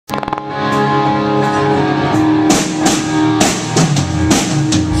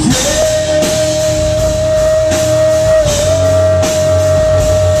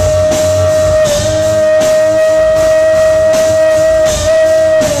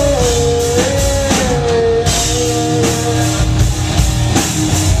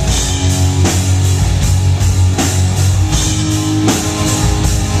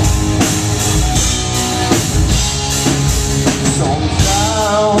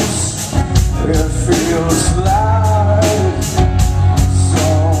just like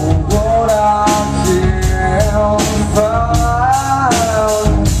someone I can't find.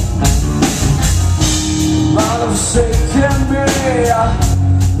 Might have forsaken me,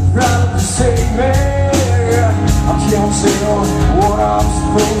 might have forsaken me. I can't tell what I'm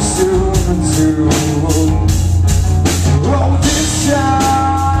supposed to do. Oh, this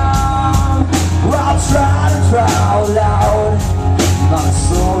time I'll try to cry out loud. My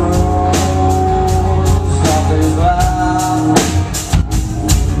sorrows of this life.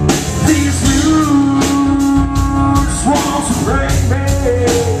 These roots want to break me.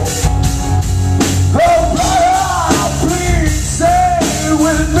 Oh, brother, please stay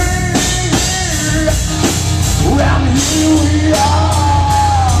with me. And here we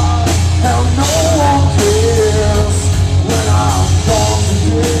are, and no one cares when I'm gone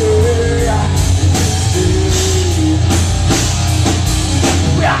today.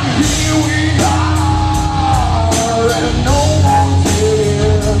 And here we are, and no one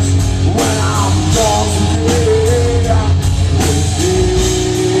cares when I'm gone today.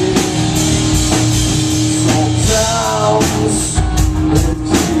 Sometimes it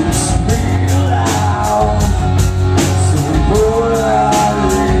keeps me alive.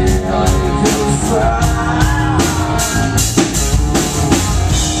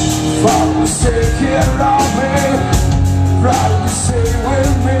 Take care of me, try to stay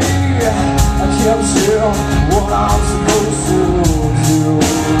with me. I can't tell what I'm supposed to do.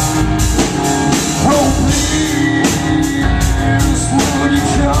 Oh please, would you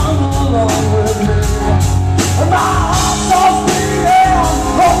come along with me? My heart's off beating,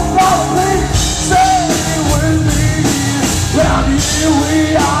 oh brother, please stay with me. And here we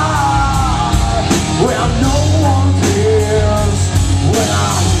are, where no one cares when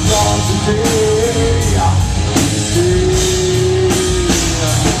I'm gone today.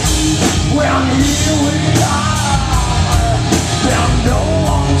 Well, here we are, and no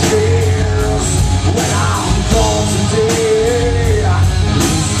one cares when I'm gone today.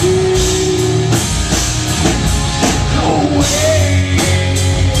 No way,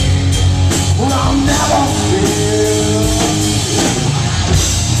 I'll never feel.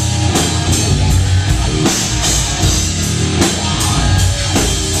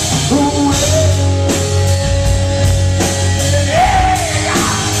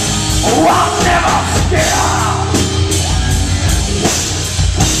 I'll never forget.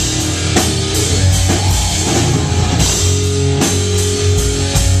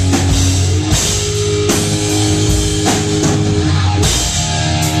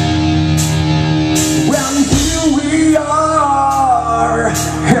 Well, here we are,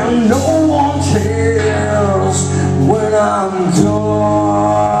 and no one cares when I'm gone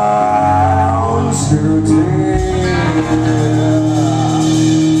today.